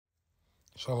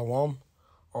Shalom.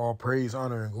 All praise,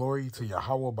 honor, and glory to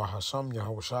Yahweh Bahasham,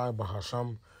 Yahweh Shai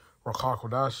Bahasham,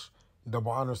 Rakakodash.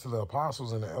 Double honors to the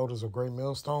apostles and the elders of Great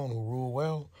Millstone who rule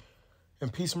well.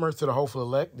 And peace and mercy to the hopeful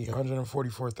elect, the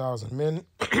 144,000 men,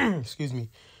 excuse me,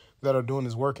 that are doing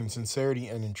this work in sincerity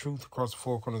and in truth across the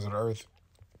four corners of the earth.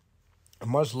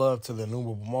 And much love to the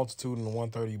innumerable multitude and the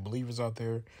 130 believers out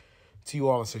there. To you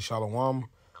all, I say Shalom.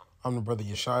 I'm the brother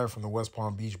Yeshaya from the West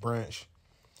Palm Beach branch.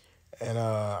 And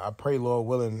I pray, Lord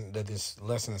willing, that this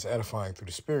lesson is edifying through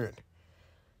the Spirit.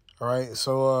 All right,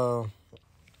 so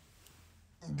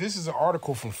this is an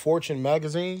article from Fortune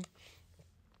magazine.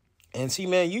 And see,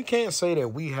 man, you can't say that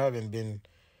we haven't been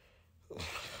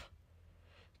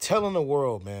telling the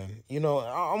world, man. You know,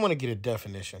 I want to get a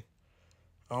definition.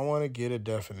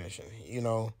 You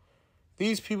know,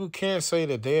 these people can't say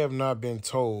that they have not been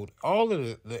told. All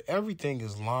of everything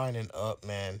is lining up,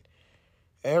 man.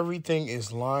 Everything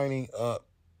is lining up.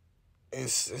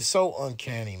 It's so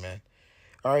uncanny, man.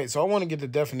 All right, so I want to get the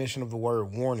definition of the word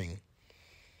warning.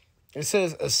 It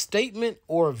says a statement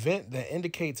or event that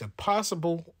indicates a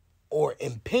possible or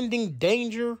impending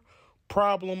danger,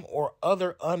 problem, or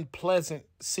other unpleasant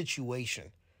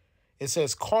situation. It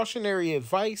says cautionary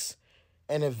advice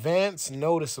and advance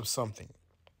notice of something.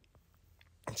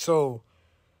 So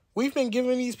we've been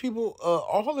giving these people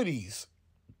all of these.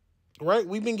 Right?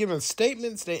 We've been given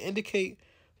statements that indicate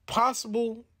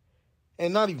possible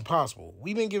and not even possible.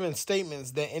 We've been given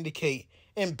statements that indicate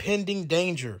impending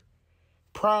danger,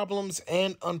 problems,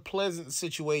 and unpleasant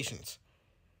situations.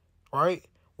 Right?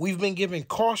 We've been given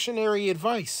cautionary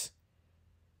advice.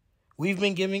 We've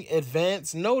been giving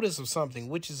advance notice of something,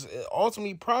 which is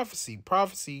ultimately prophecy.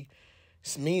 Prophecy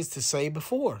means to say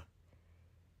before.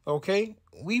 Okay?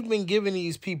 We've been giving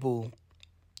these people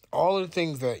all of the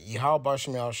things that Yahweh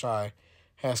Bashem Shai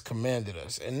has commanded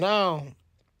us. And now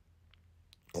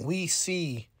we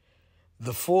see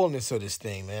the fullness of this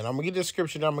thing, man. I'm going to get the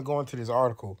scripture, then I'm going to go into this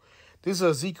article. This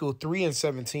is Ezekiel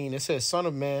 3:17. It says, Son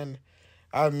of man,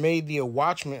 I have made thee a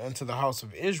watchman unto the house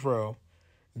of Israel.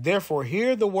 Therefore,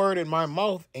 hear the word in my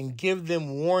mouth and give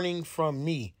them warning from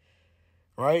me.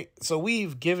 Right? So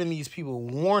we've given these people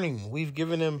warning. We've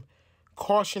given them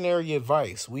cautionary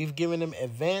advice. We've given them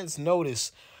advance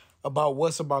notice about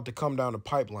what's about to come down the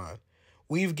pipeline.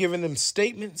 We've given them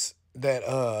statements that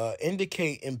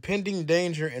indicate impending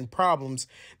danger and problems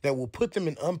that will put them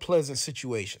in unpleasant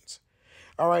situations.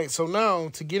 All right, so now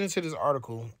to get into this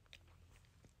article,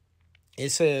 it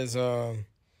says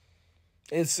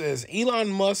Elon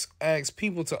Musk asks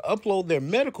people to upload their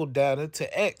medical data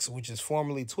to X, which is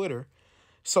formerly Twitter,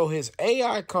 so his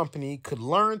AI company could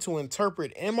learn to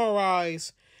interpret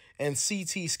MRIs and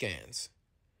CT scans.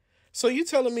 So you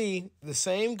telling me the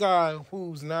same guy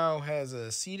who's now has a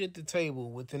seat at the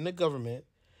table within the government,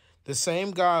 the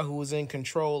same guy who is in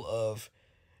control of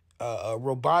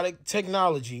robotic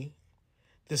technology,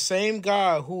 the same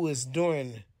guy who is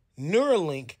doing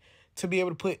Neuralink to be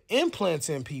able to put implants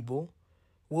in people,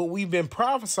 what we've been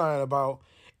prophesying about,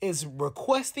 is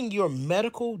requesting your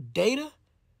medical data?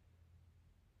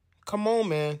 Come on,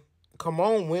 man. Come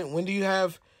on. When do you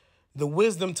have the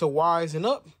wisdom to wisen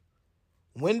up?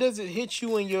 When does it hit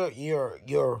you in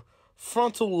your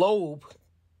frontal lobe,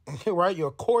 right, your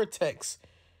cortex,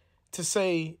 to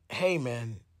say, hey,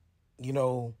 man, you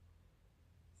know,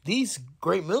 these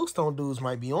Great Millstone dudes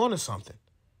might be onto something.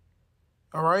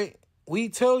 All right? We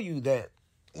tell you that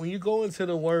when you go into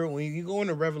the word, when you go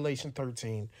into Revelation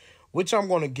 13, which I'm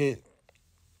going to get,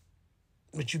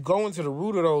 but you go into the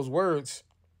root of those words.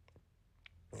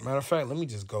 Matter of fact, let me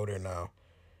just go there now.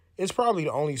 It's probably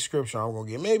the only scripture I'm going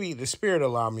to get. Maybe the Spirit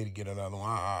allowed me to get another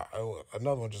one.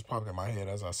 Another one just popped in my head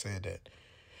as I said that.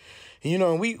 You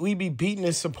know, we be beating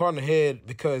this upon the head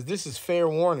because this is fair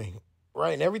warning,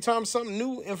 right? And every time something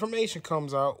new information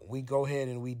comes out, we go ahead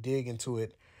and we dig into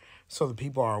it so that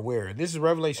people are aware. This is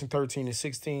Revelation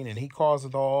 13:16, and he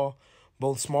causeth all,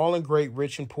 both small and great,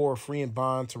 rich and poor, free and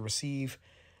bond, to receive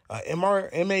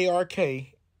MARK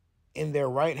in their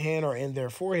right hand or in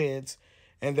their foreheads,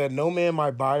 and that no man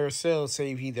might buy or sell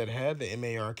save he that had the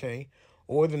MARK,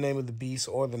 or the name of the beast,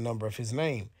 or the number of his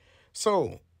name.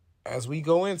 So, as we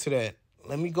go into that,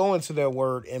 let me go into that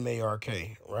word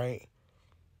MARK, right?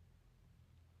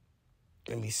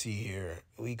 Let me see here.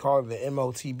 We call it the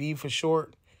MOTB for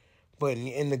short. But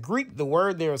in the Greek, the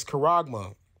word there is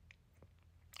charagma,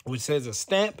 which says a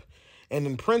stamp, an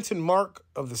imprinted mark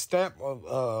of the stamp of,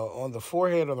 on the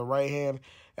forehead of the right hand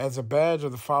as a badge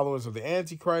of the followers of the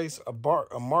Antichrist,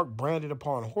 a mark branded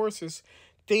upon horses,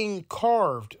 thing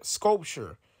carved,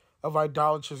 sculpture of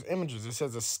idolatrous images. It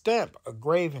says a stamp, a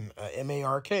graven, a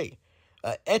MARK, a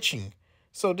etching,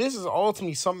 So this is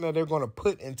ultimately something that they're going to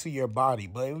put into your body.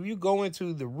 But if you go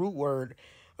into the root word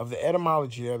of the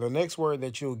etymology there, the next word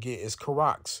that you'll get is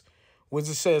karax, which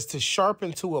it says to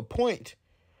sharpen to a point.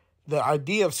 The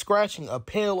idea of scratching a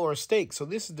pail or a stake. So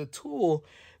this is the tool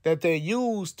that they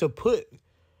use to put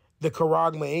the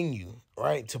charagma in you,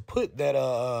 right? To put that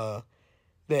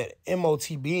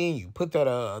MOTB in you, put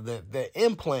that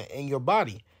implant in your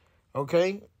body.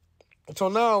 Okay. So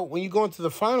now when you go into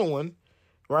the final one,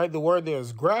 right, the word there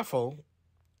is grapho.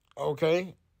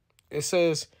 Okay. It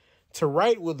says to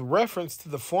write with reference to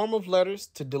the form of letters,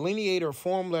 to delineate or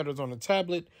form letters on a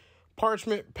tablet,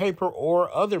 parchment, paper,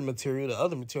 or other material. The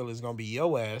other material is going to be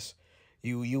your ass,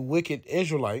 you wicked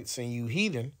Israelites and you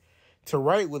heathen. To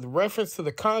write with reference to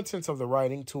the contents of the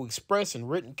writing, to express in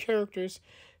written characters,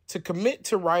 to commit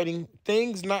to writing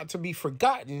things not to be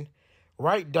forgotten,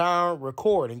 write down,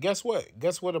 record. And guess what?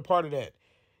 Guess what a part of that?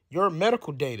 Your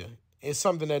medical data is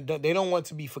something that they don't want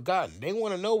to be forgotten. They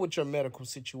want to know what your medical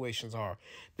situations are.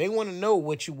 They want to know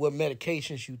what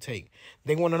medications you take.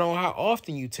 They want to know how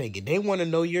often you take it. They want to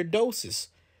know your doses.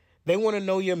 They want to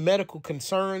know your medical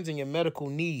concerns and your medical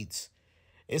needs.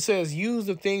 It says, use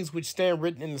the things which stand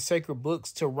written in the sacred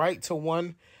books to write to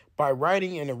one by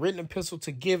writing in a written epistle,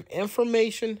 to give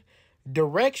information,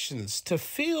 directions, to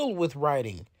fill with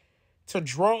writing, to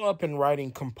draw up in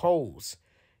writing, compose.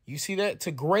 You see that?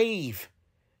 To grave,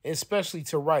 especially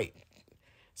to write.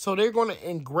 So they're going to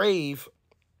engrave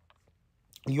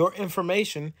your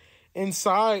information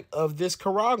inside of this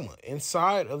charagma,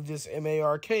 inside of this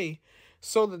MARK,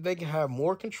 so that they can have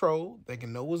more control. They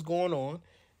can know what's going on,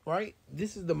 right?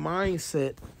 This is the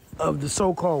mindset of the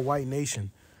so-called white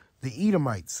nation, the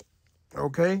Edomites,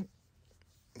 okay?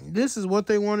 This is what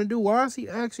they want to do. Why is he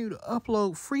asking you to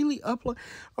upload, freely upload?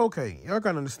 Okay, y'all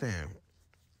got to understand.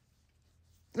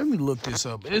 Let me look this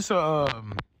up. It's a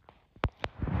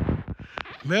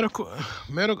medical,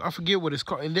 I forget what it's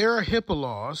called. And there are HIPAA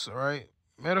laws, all right?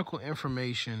 Medical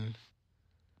information,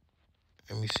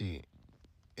 let me see,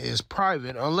 is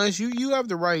private unless you have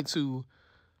the right to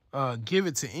give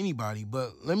it to anybody. But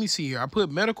let me see here. I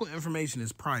put medical information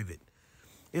is private.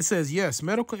 It says, yes,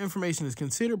 medical information is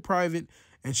considered private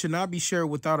and should not be shared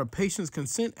without a patient's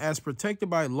consent as protected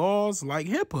by laws like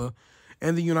HIPAA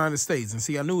in the United States. And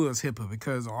see, I knew it was HIPAA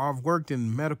because I've worked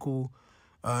in medical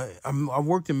I've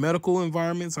worked in medical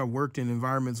environments. I've worked in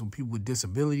environments with people with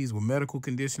disabilities, with medical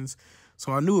conditions.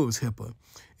 So I knew it was HIPAA.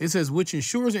 It says, which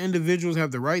ensures individuals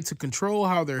have the right to control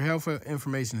how their health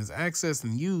information is accessed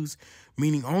and used,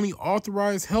 meaning only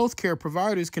authorized healthcare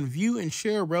providers can view and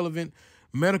share relevant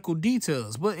medical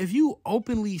details. But if you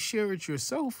openly share it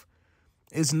yourself,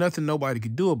 it's nothing nobody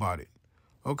could do about it.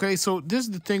 Okay, so this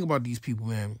is the thing about these people,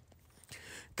 man.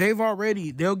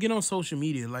 They'll get on social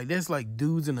media. Like, that's like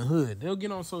dudes in the hood. They'll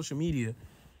get on social media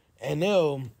and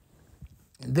they'll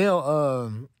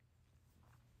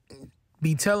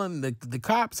be telling the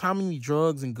cops how many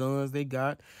drugs and guns they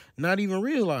got, not even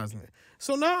realizing it.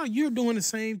 So now you're doing the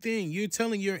same thing. You're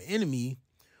telling your enemy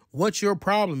what your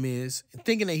problem is,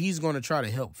 thinking that he's going to try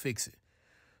to help fix it.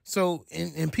 So,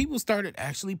 and people started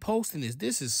actually posting this.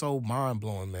 This is so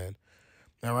mind-blowing, man.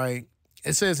 All right.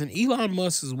 It says, in Elon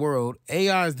Musk's world,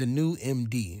 AI is the new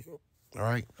MD. All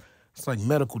right. It's like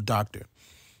medical doctor.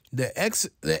 The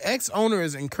ex-owner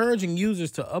is encouraging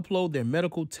users to upload their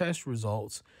medical test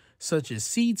results, such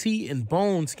as CT and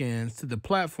bone scans, to the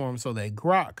platform so that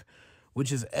Grok,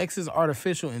 which is X's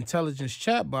artificial intelligence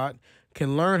chatbot,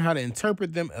 can learn how to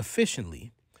interpret them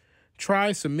efficiently.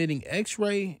 Try submitting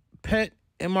X-ray, PET,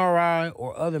 MRI,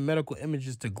 or other medical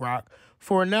images to Grok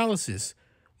for analysis,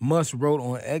 Musk wrote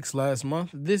on X last month.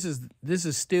 This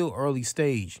is still early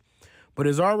stage, but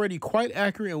is already quite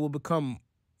accurate and will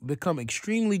become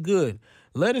extremely good.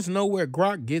 Let us know where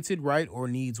Grok gets it right or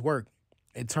needs work.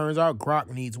 It turns out Grok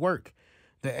needs work.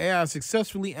 The AI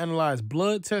successfully analyzed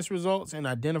blood test results and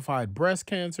identified breast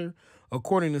cancer,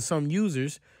 according to some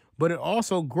users, but it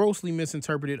also grossly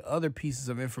misinterpreted other pieces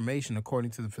of information, according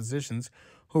to the physicians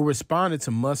who responded to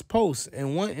Musk's posts.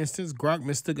 In one instance, Grok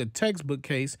mistook a textbook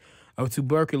case of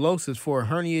tuberculosis for a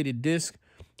herniated disc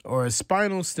or a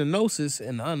spinal stenosis.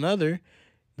 In another,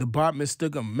 the bot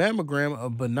mistook a mammogram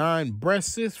of benign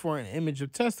breast cysts for an image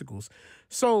of testicles.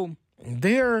 So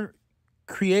they're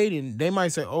creating, they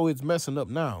might say, oh, it's messing up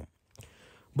now,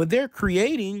 but they're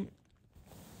creating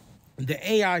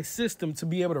the AI system to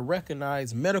be able to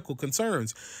recognize medical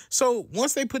concerns. So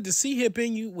once they put the C-hip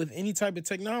in you with any type of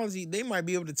technology, they might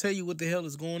be able to tell you what the hell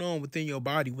is going on within your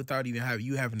body without even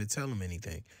having to tell them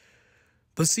anything.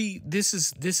 But see, this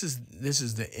is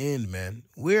the end, man.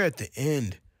 We're at the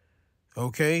end.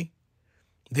 Okay?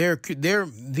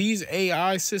 These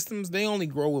AI systems, they only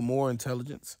grow with more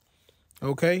intelligence.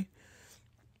 Okay.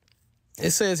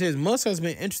 It says here, Musk has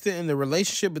been interested in the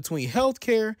relationship between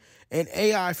healthcare and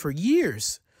AI for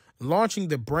years, launching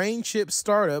the brain chip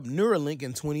startup Neuralink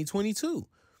in 2022.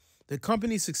 The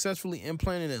company successfully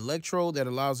implanted an electrode that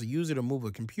allows a user to move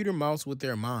a computer mouse with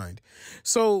their mind.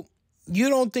 So you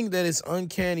don't think that it's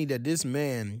uncanny that this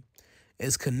man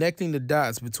is connecting the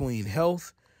dots between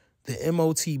health, the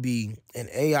MOTB, and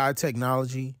AI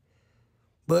technology?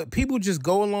 But people just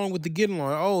go along with the get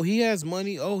along. Oh, he has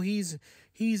money. Oh, he's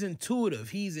intuitive.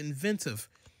 He's inventive.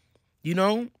 You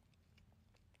know,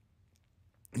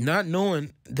 not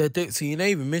knowing that they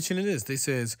even mentioning this. They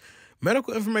says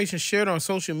medical information shared on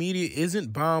social media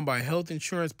isn't bound by Health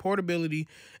Insurance Portability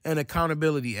and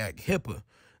Accountability Act, HIPAA,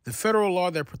 the federal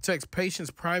law that protects patients'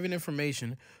 private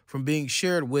information from being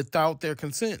shared without their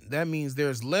consent. That means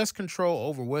there's less control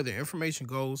over where the information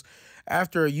goes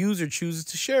after a user chooses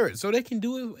to share it. So they can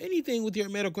do anything with your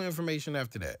medical information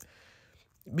after that.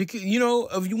 Because, you know,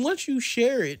 once you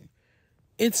share it,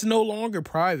 it's no longer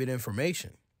private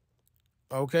information.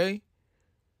 Okay?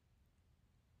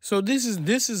 So this is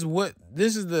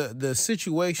the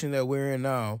situation that we're in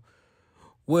now,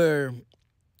 where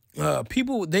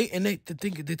people they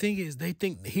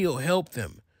think he'll help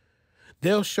them.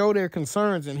 They'll show their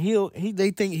concerns and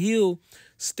they think he'll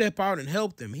step out and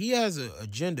help them. He has an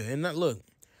agenda. And look,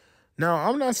 now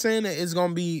I'm not saying that it's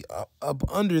gonna be up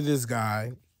under this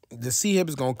guy. The CHIP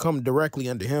is gonna come directly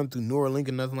under him through Neuralink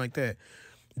and nothing like that.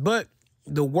 But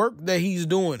the work that he's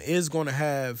doing is gonna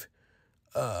have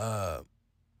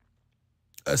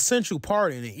essential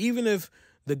part in it. Even if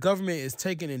the government is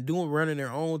taking and running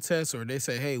their own tests, or they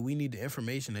say, hey, we need the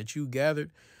information that you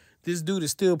gathered, this dude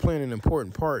is still playing an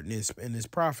important part in this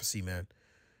prophecy, man.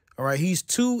 All right, he's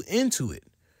too into it.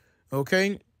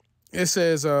 Okay, it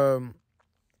says the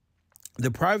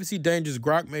privacy dangers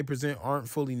Grok may present aren't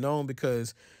fully known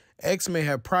because X may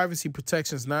have privacy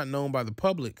protections not known by the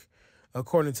public,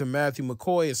 according to Matthew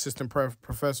McCoy, assistant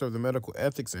professor of the medical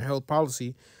ethics and health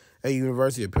policy at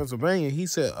University of Pennsylvania. He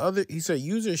said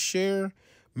users share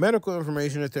medical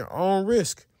information at their own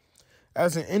risk.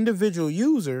 As an individual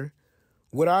user,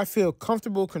 would I feel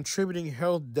comfortable contributing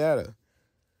health data?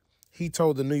 He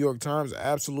told the New York Times,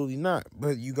 absolutely not.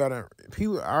 But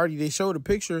they showed a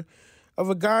picture of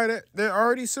a guy that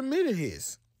already submitted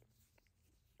his.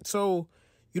 So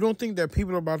you don't think that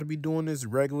people are about to be doing this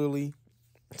regularly,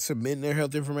 submitting their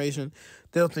health information?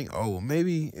 They'll think, oh,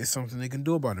 maybe it's something they can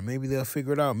do about it. Maybe they'll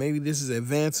figure it out. Maybe this is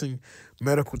advancing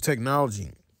medical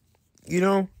technology, you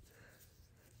know?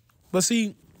 But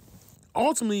see,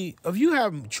 ultimately, if you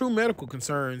have true medical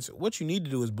concerns, what you need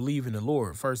to do is believe in the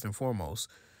Lord first and foremost.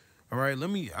 All right,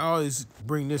 I always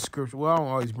bring this scripture. Well, I don't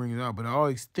always bring it out, but I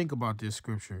always think about this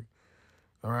scripture.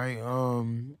 All right,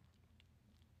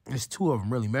 it's two of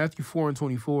them, really. Matthew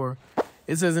 4:24.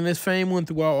 It says, and his fame went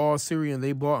throughout all Syria, and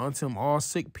they brought unto him all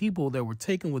sick people that were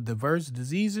taken with diverse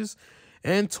diseases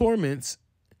and torments,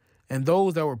 and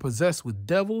those that were possessed with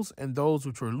devils, and those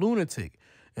which were lunatic,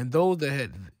 and those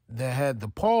that had the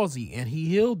palsy, and he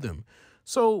healed them.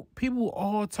 So people with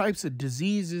all types of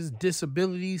diseases,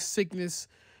 disabilities, sickness,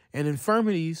 and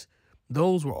infirmities,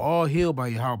 those were all healed by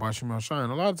Yahweh Shem Shai. A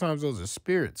lot of times those are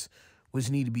spirits which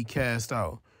need to be cast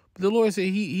out. But the Lord said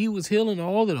he was healing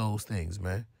all of those things,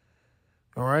 man.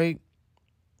 All right.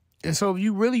 And so if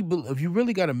you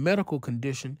really got a medical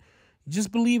condition,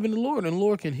 just believe in the Lord, and the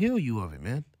Lord can heal you of it,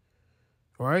 man.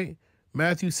 All right.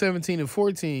 Matthew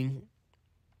 17:14.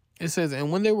 It says,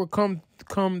 and when they were come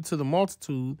to the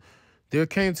multitude, there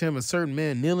came to him a certain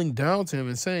man kneeling down to him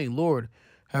and saying, Lord,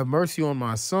 have mercy on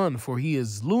my son, for he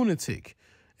is lunatic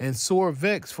and sore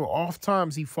vexed, for oft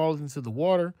times he falleth into the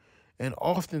water and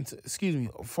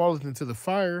falleth into the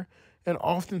fire and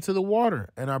often to the water.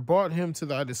 And I brought him to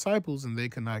thy disciples, and they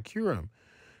could not cure him.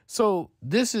 So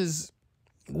this is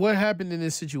what happened in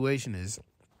this situation is,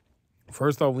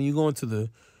 first off, when you go into the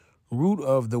root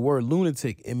of the word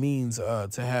lunatic, it means to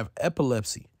have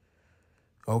epilepsy.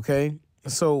 Okay.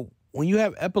 So when you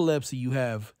have epilepsy, you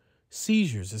have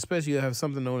seizures, especially you have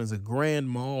something known as a grand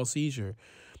mal seizure.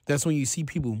 That's when you see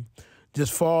people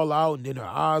just fall out, and then their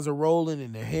eyes are rolling,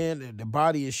 and their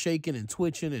body is shaking and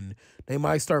twitching, and they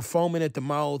might start foaming at the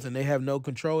mouth, and they have no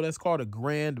control. That's called a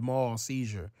grand mal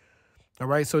seizure. All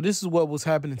right. So this is what was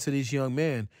happening to this young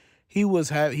man. He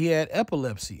had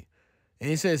epilepsy. And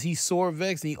he says he's sore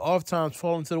vexed, and he oftentimes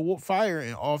fall into the fire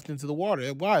and often into the water.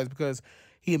 Why? It's because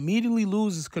he immediately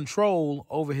loses control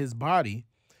over his body,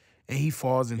 and he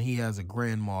falls and he has a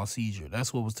grand mal seizure.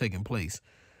 That's what was taking place.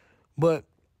 But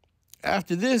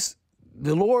after this,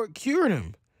 the Lord cured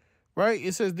him Right?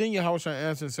 It says, then Yahweh shall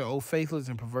answer and say, O faithless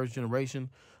and perverse generation,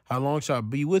 how long shall I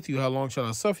be with you? How long shall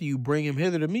I suffer you? Bring him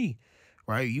hither to me.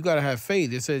 Right? You got to have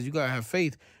faith. It says you got to have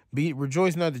faith.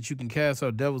 Rejoice not that you can cast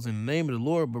out devils in the name of the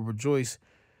Lord, but rejoice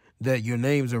that your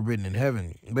names are written in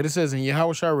heaven. But it says, and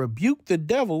Yahweh shall rebuke the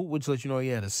devil, which lets you know he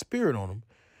had a spirit on him,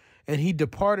 and he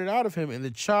departed out of him, and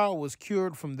the child was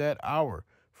cured from that hour,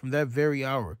 from that very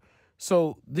hour.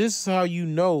 So this is how you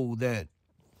know that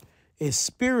it's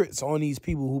spirits on these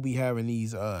people who be having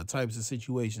these types of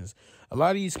situations. A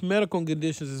lot of these medical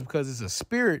conditions is because it's a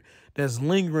spirit that's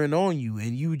lingering on you,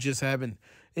 and you just haven't.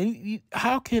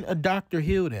 How can a doctor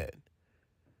heal that?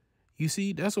 You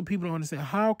see, that's what people don't understand.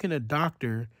 How can a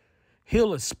doctor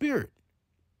heal a spirit?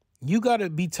 You got to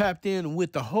be tapped in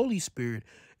with the Holy Spirit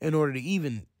in order to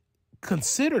even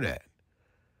consider that.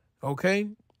 Okay?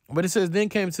 But it says, then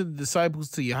came to the disciples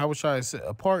to Yahushua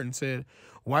apart and said,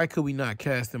 why could we not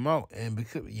cast them out? And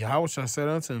because Yahushua said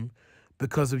unto him,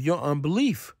 because of your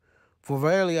unbelief. For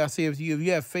verily I say unto you, if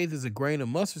you have faith as a grain of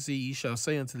mustard seed, ye shall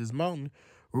say unto this mountain,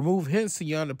 remove hence to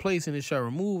yonder place, and it shall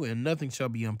remove, and nothing shall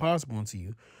be impossible unto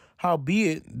you.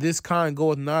 Howbeit, this kind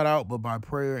goeth not out but by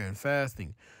prayer and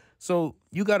fasting. So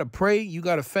you got to pray, you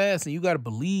got to fast, and you got to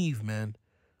believe, man,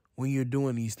 when you're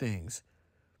doing these things,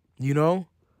 you know?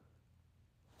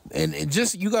 And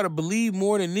just, you got to believe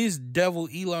more than this devil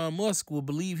Elon Musk will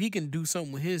believe he can do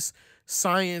something with his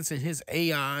science and his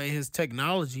AI and his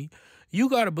technology. You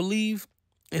got to believe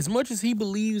as much as he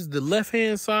believes the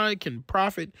left-hand side can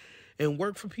profit and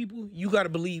work for people. You got to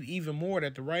believe even more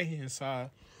that the right-hand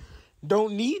side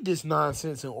don't need this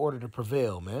nonsense in order to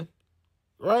prevail, man.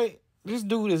 Right? This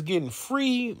dude is getting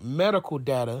free medical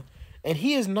data, and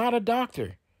he is not a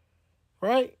doctor.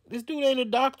 Right? This dude ain't a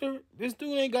doctor. This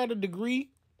dude ain't got a degree.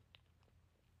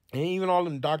 And even all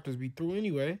them doctors be through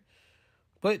anyway.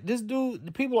 But this dude,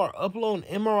 the people are uploading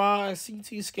MRIs,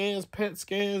 CT scans, PET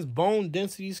scans, bone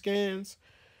density scans.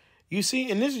 You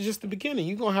see, and this is just the beginning.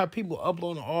 You're going to have people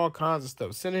uploading all kinds of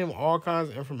stuff, sending him all kinds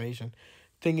of information,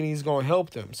 thinking he's going to help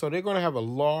them. So they're going to have a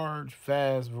large,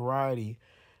 vast variety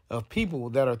of people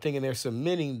that are thinking they're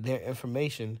submitting their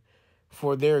information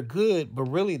for their good, but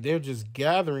really they're just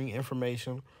gathering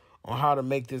information on how to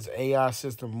make this AI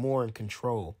system more in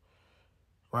control.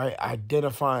 Right?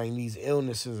 Identifying these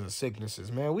illnesses and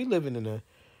sicknesses. Man, we living in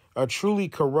a truly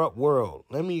corrupt world.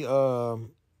 Let me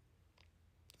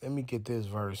get this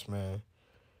verse, man.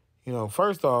 You know,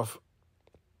 first off,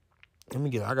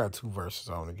 I got two verses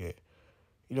I want to get.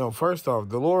 You know, first off,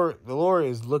 the Lord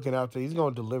is looking after, he's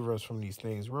going to deliver us from these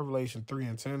things. Revelation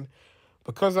 3:10.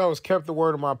 Because I was kept the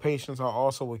word of my patience, I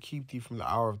also will keep thee from the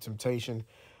hour of temptation,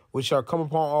 which shall come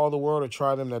upon all the world to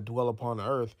try them that dwell upon the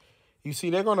earth. You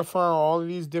see, they're going to find all of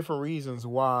these different reasons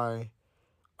why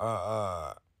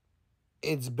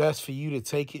it's best for you to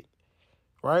take it,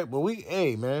 right? But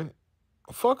hey, man,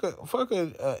 fuck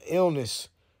a illness.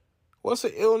 What's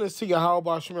an illness to Yahweh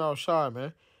Bashim Shai,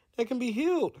 man? They can be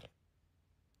healed.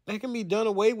 They can be done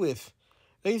away with.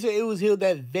 They said it was healed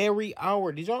that very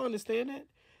hour. Did y'all understand that?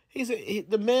 He said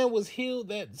the man was healed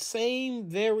that same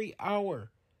very hour.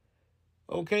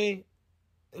 Okay?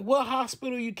 What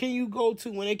hospital can you go to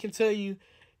when they can tell you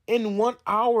in 1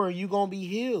 hour you're going to be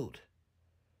healed?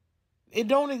 It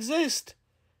don't exist.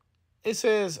 It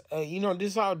says, this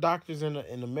is how doctors in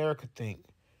America think.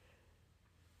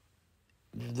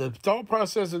 The thought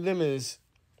process of them is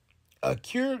a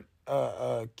cured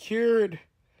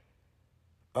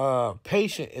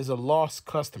patient is a lost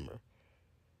customer.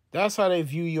 That's how they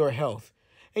view your health.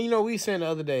 And, we said the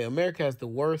other day, America has the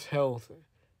worst health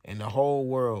in the whole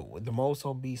world, with the most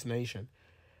obese nation.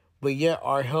 But yet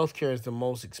our healthcare is the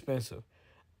most expensive.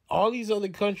 All these other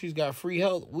countries got free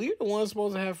health. We're the ones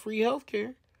supposed to have free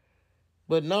healthcare.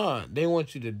 But nah, they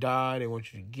want you to die. They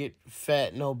want you to get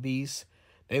fat and obese.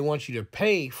 They want you to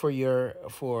pay for pay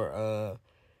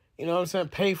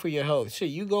for your health. Shit,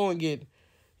 you go and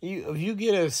if you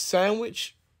get a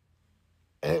sandwich,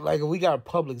 like if we got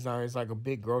Publix now, it's like a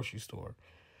big grocery store.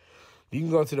 You can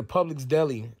go to the Publix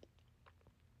deli.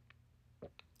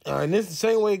 And this is the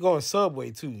same way you go to Subway,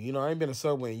 too. I ain't been to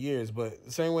Subway in years, but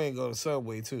the same way you go to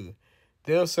Subway, too.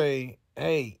 They'll say,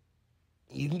 hey,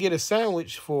 you can get a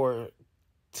sandwich for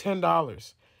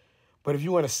 $10. But if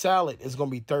you want a salad, it's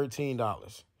going to be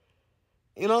 $13.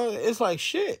 It's like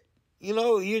shit.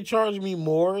 You're charging me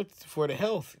more for the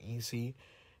health, you see.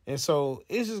 And so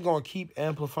it's just going to keep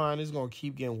amplifying. It's going to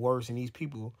keep getting worse. And these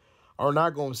people are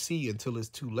not going to see until it's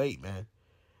too late, man.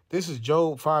 This is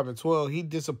Job 5:12. He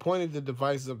disappointed the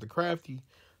devices of the crafty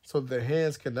so that their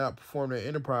hands could not perform their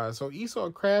enterprise. So Esau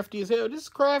crafty as hell. This is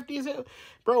crafty as hell.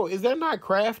 Bro, is that not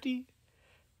crafty?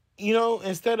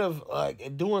 instead of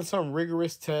like doing some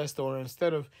rigorous test, or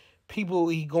instead of people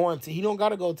he don't got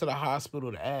to go to the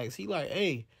hospital to ask. He like,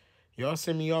 hey, y'all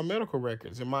send me your medical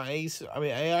records, and my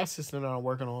AI system that I'm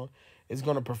working on is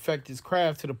going to perfect his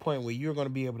craft to the point where you're going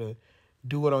to be able to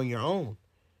do it on your own.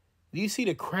 Do you see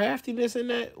the craftiness in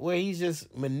that, where he's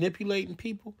just manipulating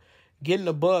people, getting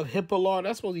above HIPAA law?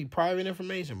 That's supposed to be private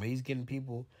information, but he's getting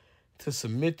people to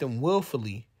submit them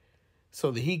willfully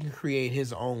so that he can create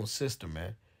his own system,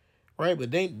 man. Right?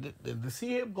 But the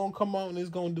CHIP gonna come out and it's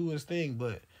gonna do his thing,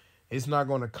 but it's not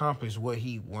gonna accomplish what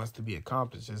he wants to be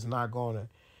accomplished. You're not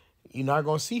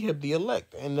gonna see him the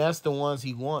elect, and that's the ones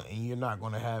he want, and you're not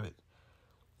gonna have it.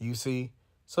 You see?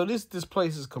 So this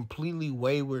place is completely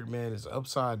wayward, man. It's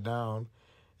upside down.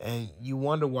 And you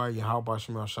wonder why Yahweh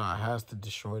Shemel Shah has to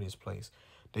destroy this place.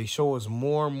 They show us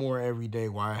more and more every day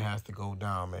why it has to go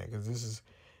down, man. Because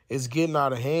it's getting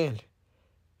out of hand.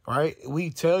 Right? We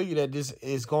tell you that this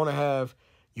is going to have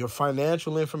your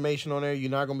financial information on there.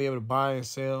 You're not going to be able to buy and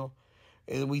sell.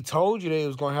 And we told you that it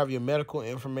was going to have your medical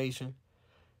information.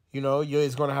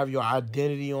 It's going to have your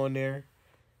identity on there.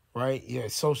 Right? Your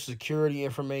social security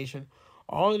information.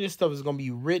 All of this stuff is going to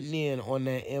be written in on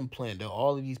that implant that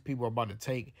all of these people are about to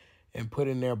take and put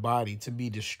in their body to be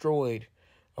destroyed,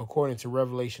 according to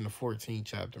Revelation, the 14th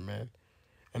chapter, man.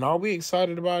 And are we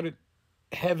excited about it?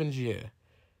 Heavens, yeah.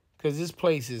 Because this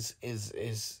place is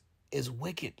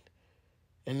wicked.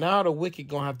 And now the wicked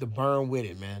going to have to burn with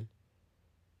it, man.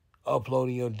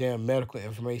 Uploading your damn medical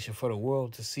information for the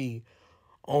world to see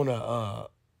on a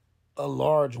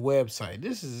large website.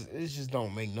 It just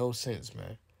don't make no sense,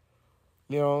 man.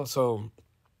 So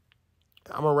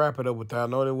I'm going to wrap it up with that. I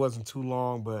know it wasn't too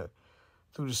long, but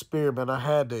through the spirit, man, I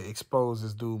had to expose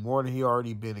this dude more than he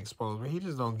already been exposed. But he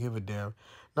just don't give a damn.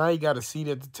 Now he got a seat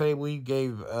at the table. He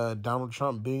gave Donald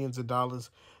Trump billions of dollars.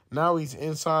 Now he's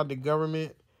inside the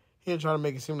government. He's trying to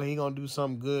make it seem like he going to do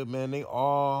something good, man. They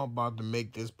all about to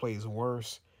make this place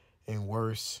worse and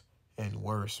worse and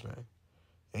worse, man.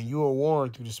 And you are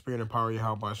warned through the spirit and power of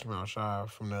Yahweh Shemel Shai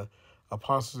from the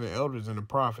apostles and elders and the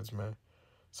prophets, man.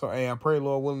 So, hey, I pray,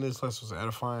 Lord willing, this lesson was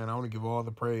edifying. I want to give all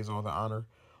the praise, all the honor,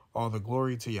 all the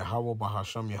glory to Yahweh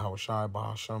Bahasham, Yahweh Shai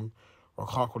Bahasham, or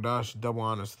Kakodash, double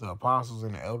honors to the apostles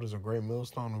and the elders of Great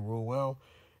Millstone who rule well,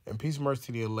 and peace and mercy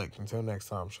to the elect. Until next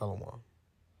time, Shalom.